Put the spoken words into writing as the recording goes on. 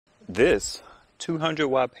This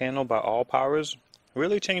 200-watt panel by AllPowers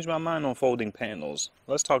really changed my mind on folding panels.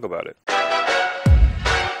 Let's talk about it.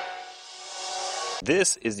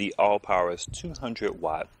 This is the AllPowers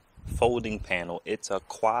 200-watt folding panel. It's a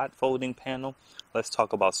quad folding panel. Let's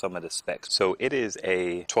talk about some of the specs. So it is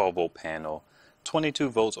a 12-volt panel, 22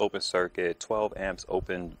 volts open circuit, 12 amps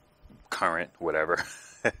open current, whatever.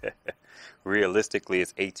 Realistically,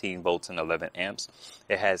 it's 18 volts and 11 amps.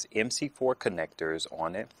 It has MC4 connectors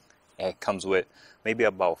on it. It comes with maybe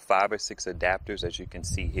about 5 or 6 adapters, as you can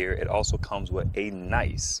see here. It also comes with a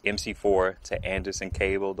nice MC4 to Anderson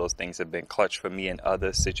cable. Those things have been clutch for me in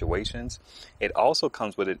other situations. It also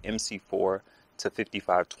comes with an MC4 to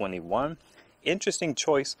 5521. Interesting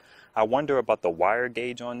choice. I wonder about the wire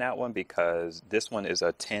gauge on that one because this one is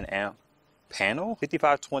a 10 amp panel.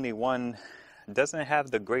 5521 doesn't have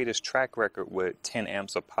the greatest track record with 10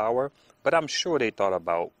 amps of power, but I'm sure they thought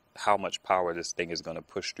about how much power this thing is going to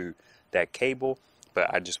push through that cable.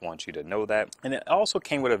 But I just want you to know that. And it also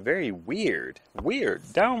came with a very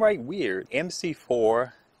downright weird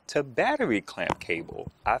MC4 to battery clamp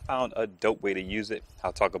cable. I found a dope way to use it.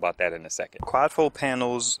 I'll talk about that in a second. Quad fold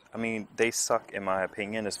panels, I mean, they suck in my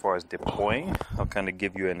opinion as far as deploying. I'll kind of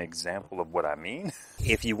give you an example of what I mean.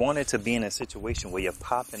 If you wanted to be in a situation where you're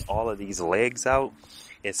popping all of these legs out,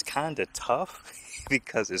 it's kind of tough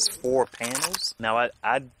because it's 4 panels. Now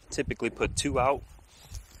I typically put 2 out,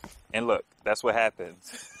 and look, that's what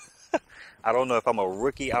happens. I don't know if I'm a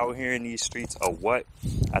rookie out here in these streets or what.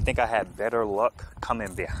 I think I had better luck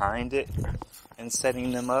coming behind it and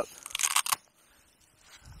setting them up.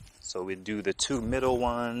 So we do the 2 middle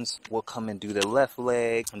ones, we'll come and do the left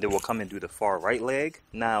leg, and then we'll come and do the far right leg.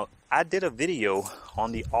 Now, I did a video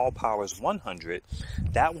on the AllPowers 100.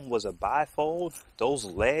 That one was a bifold. Those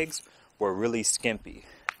legs were really skimpy.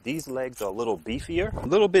 These legs are a little beefier, a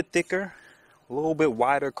little bit thicker, a little bit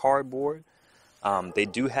wider cardboard. They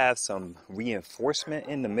do have some reinforcement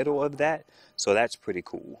in the middle of that, so that's pretty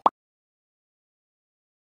cool.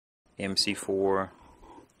 MC4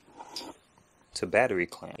 to battery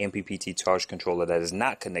clamp. MPPT charge controller that is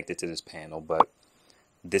not connected to this panel, but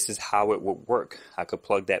this is how it would work. I could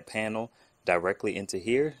plug that panel directly into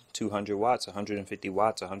here, 200 watts, 150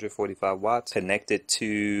 watts, 145 watts, connected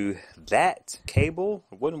to that cable.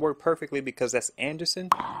 It wouldn't work perfectly because that's Anderson,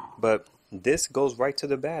 but this goes right to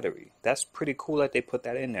the battery. That's pretty cool that they put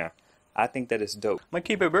that in there. I think that is dope. I'm gonna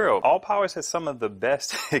keep it real. AllPowers has some of the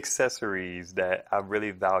best accessories that I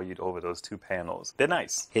really valued over those 2 panels. They're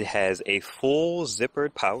nice. It has a full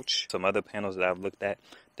zippered pouch. Some other panels that I've looked at,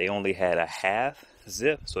 they only had a half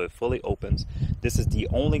zip, so it fully opens. This is the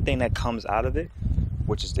only thing that comes out of it,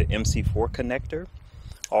 which is the MC4 connector.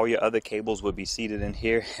 All your other cables would be seated in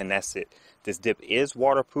here, and that's it. This dip is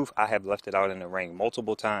waterproof. I have left it out in the rain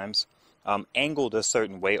multiple times, angled a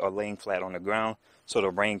certain way or laying flat on the ground, so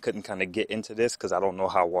the rain couldn't kind of get into this because I don't know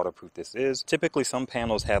how waterproof this is. Typically, some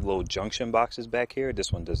panels have little junction boxes back here.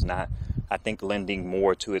 This one does not. I think lending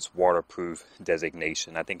more to its waterproof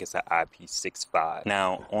designation. I think it's an IP65.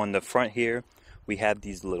 Now, on the front here, we have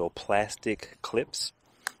these little plastic clips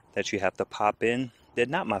that you have to pop in. They're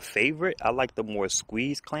not my favorite. I like the more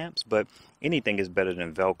squeeze clamps, but anything is better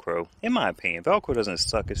than Velcro. In my opinion, Velcro doesn't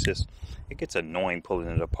suck. It's just, it gets annoying pulling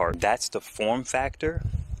it apart. That's the form factor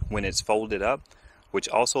when it's folded up, which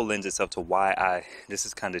also lends itself to why this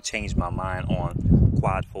has kind of changed my mind on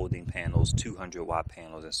quad folding panels, 200-watt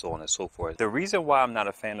panels, and so on and so forth. The reason why I'm not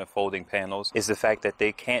a fan of folding panels is the fact that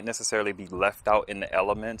they can't necessarily be left out in the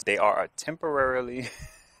elements. They are a temporarily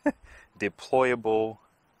deployable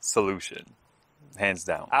solution. Hands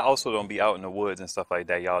down. I also don't be out in the woods and stuff like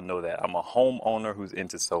that. Y'all know that. I'm a homeowner who's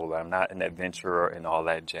into solar. I'm not an adventurer and all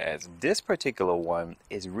that jazz. This particular one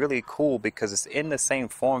is really cool because it's in the same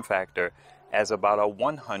form factor as about a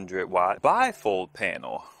 100-watt bifold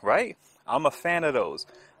panel, right? I'm a fan of those.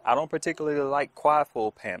 I don't particularly like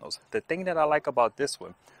quad-fold panels. The thing that I like about this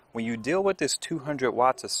one, when you deal with this 200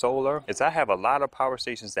 watts of solar, is I have a lot of power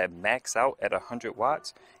stations that max out at 100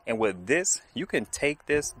 watts. And with this, you can take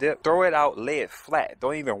this dip, throw it out, lay it flat.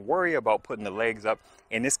 Don't even worry about putting the legs up.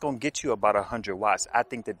 And it's going to get you about 100 watts. I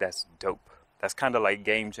think that that's dope. That's kind of like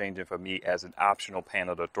game changing for me as an optional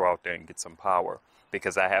panel to throw out there and get some power.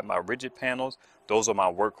 Because I have my rigid panels. Those are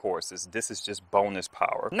my workhorses. This is just bonus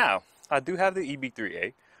power. Now, I do have the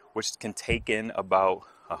EB3A, which can take in about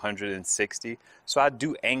 160. So I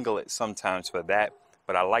do angle it sometimes for that.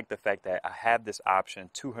 But I like the fact that I have this option,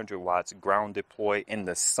 200 watts ground deploy. In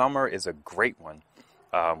the summer is a great one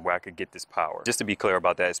where I could get this power. Just to be clear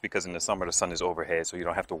about that, it's because in the summer the sun is overhead, so you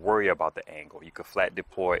don't have to worry about the angle. You could flat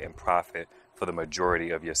deploy and profit for the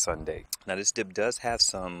majority of your Sunday. Now this dip does have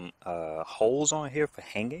some holes on here for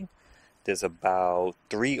hanging. There's about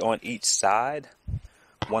 3 on each side,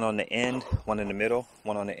 1 on the end, 1 in the middle,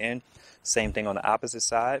 1 on the end. Same thing on the opposite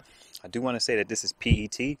side. I do want to say that this is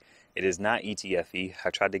PET. It is not ETFE. I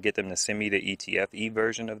tried to get them to send me the ETFE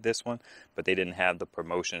version of this one, but they didn't have the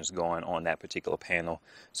promotions going on that particular panel,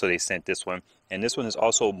 so they sent this one. And this one is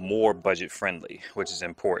also more budget friendly, which is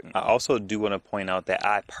important. I also do want to point out that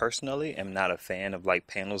I personally am not a fan of like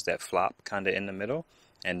panels that flop kind of in the middle,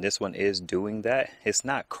 and this one is doing that. It's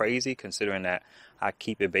not crazy considering that I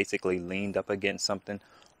keep it basically leaned up against something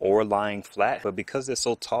or lying flat, but because they're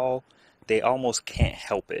so tall, they almost can't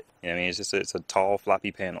help it. You know what I mean? It's a tall,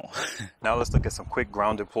 floppy panel. Now let's look at some quick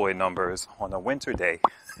ground deploy numbers on a winter day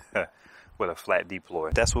with a flat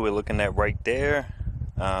deploy. That's what we're looking at right there.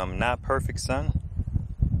 Not perfect sun,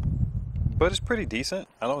 but it's pretty decent.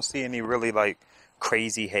 I don't see any really like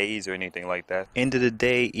crazy haze or anything like that. End of the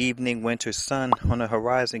day, evening, winter sun on the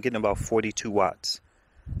horizon, getting about 42 watts.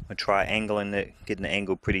 I'm gonna try angling it, getting the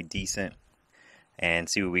angle pretty decent, and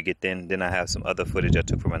see what we get then. Then I have some other footage I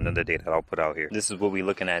took from another day that I'll put out here. This is what we're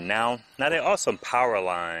looking at now. Now there are some power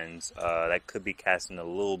lines that could be casting a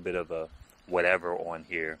little bit of a whatever on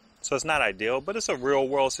here. So it's not ideal, but it's a real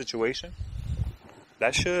world situation.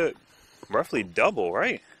 That should roughly double,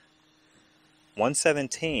 right?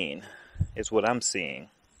 117 is what I'm seeing.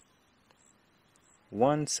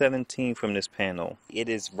 117 from this panel. It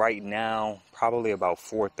is right now probably about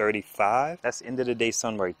 435. That's end of the day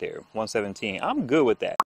sun right there. 117. I'm good with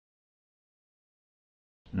that.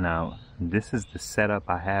 Now this is the setup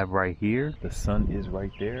I have right here. The sun is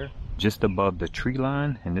right there just above the tree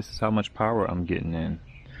line, and this is how much power I'm getting in.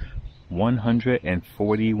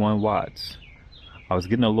 141 watts. I was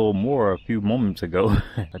getting a little more a few moments ago,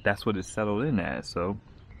 but that's what it settled in at. So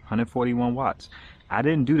 141 watts. I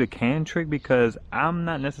didn't do the can trick because I'm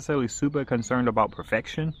not necessarily super concerned about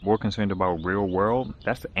perfection, more concerned about real world.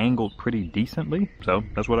 That's angled pretty decently, so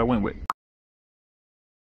that's what I went with.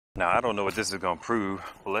 Now I don't know what this is going to prove,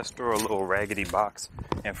 but let's throw a little raggedy box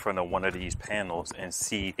in front of one of these panels and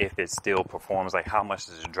see if it still performs. Like, how much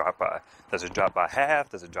does it drop by? Does it drop by half?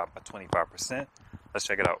 Does it drop by 25%? Let's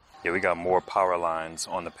check it out. Yeah, we got more power lines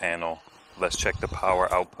on the panel. Let's check the power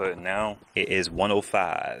output now. It is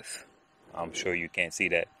 105. I'm sure you can't see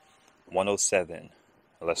that. 107.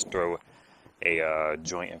 Let's throw a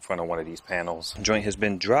joint in front of one of these panels. Joint has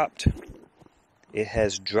been dropped. It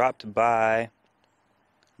has dropped down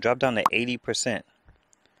to 80%.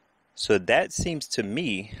 So that seems to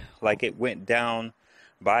me like it went down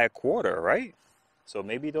by a quarter, right? So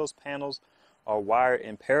maybe those panels are wired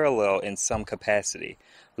in parallel in some capacity.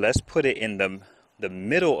 Let's put it in the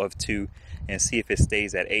middle of two and see if it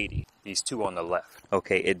stays at 80. These two on the left.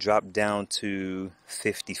 Okay, it dropped down to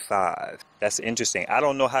 55. That's interesting. I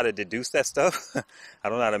don't know how to deduce that stuff. I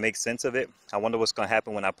don't know how to make sense of it. I wonder what's going to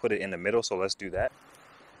happen when I put it in the middle, so let's do that.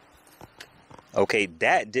 Okay,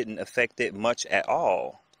 that didn't affect it much at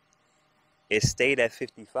all. It stayed at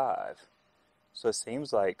 55. So it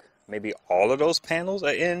seems like maybe all of those panels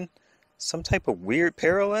are in some type of weird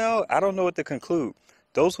parallel. I don't know what to conclude.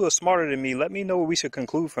 Those who are smarter than me, let me know what we should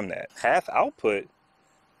conclude from that. Half output,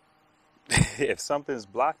 if something's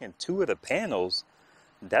blocking two of the panels,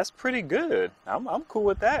 that's pretty good. I'm cool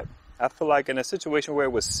with that. I feel like in a situation where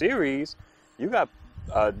it was series, you got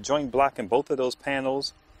a joint blocking both of those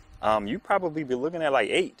panels, you probably be looking at like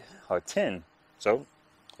 8 or 10. So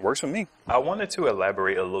works for me. I wanted to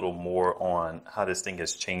elaborate a little more on how this thing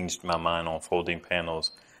has changed my mind on folding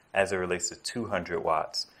panels as it relates to 200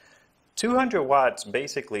 watts. 200 watts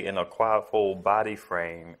basically in a quad fold body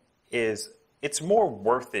frame it's more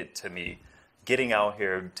worth it to me getting out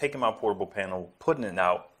here, taking my portable panel, putting it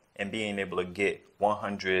out, and being able to get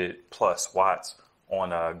 100 plus watts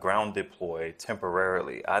on a ground deploy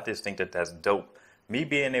temporarily. I just think that that's dope. Me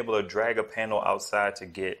being able to drag a panel outside to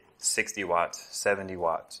get 60 watts, 70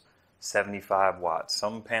 watts, 75 watts.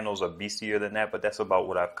 Some panels are beastier than that, but that's about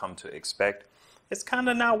what I've come to expect. It's kind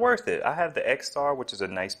of not worth it. I have the X-Star, which is a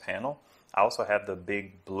nice panel. I also have the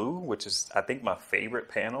Big Blue, which is, I think, my favorite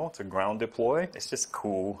panel to ground deploy. It's just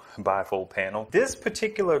cool bifold panel. This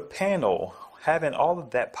particular panel having all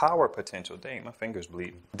of that power potential, dang, my finger's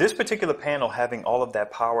bleeding. This particular panel having all of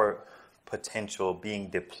that power potential being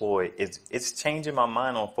deployed, it's changing my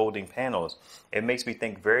mind on folding panels. It makes me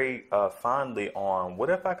think very fondly on what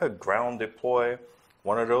if I could ground deploy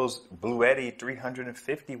one of those Bluetti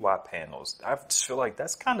 350 watt panels. I just feel like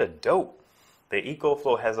that's kind of dope. The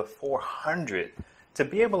EcoFlow has a 400. To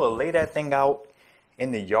be able to lay that thing out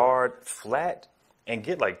in the yard flat and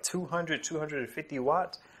get like 200, 250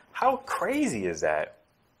 watts, how crazy is that?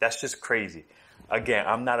 That's just crazy. Again,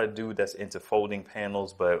 I'm not a dude that's into folding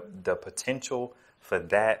panels, but the potential for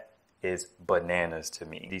that is bananas to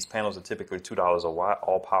me. These panels are typically $2 a watt.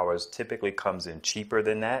 AllPowers typically comes in cheaper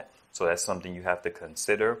than that, so that's something you have to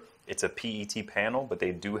consider. It's a PET panel, but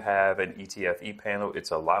they do have an ETFE panel.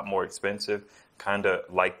 It's a lot more expensive, kind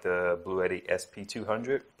of like the Bluetti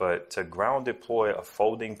SP200. But to ground deploy a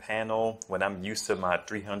folding panel when I'm used to my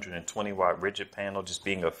 320 watt rigid panel just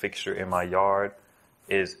being a fixture in my yard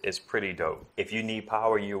is pretty dope. If you need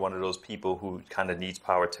power and you're one of those people who kind of needs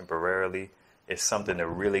power temporarily, it's something to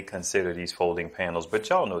really consider, these folding panels. But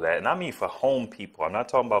y'all know that. And I mean for home people. I'm not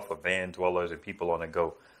talking about for van dwellers and people on the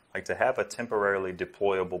go. Like, to have a temporarily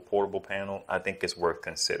deployable portable panel, I think it's worth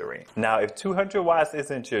considering. Now, if 200 watts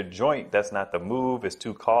isn't your joint, that's not the move. It's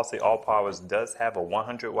too costly. AllPowers does have a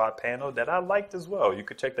 100 watt panel that I liked as well. You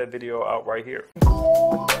could check that video out right here.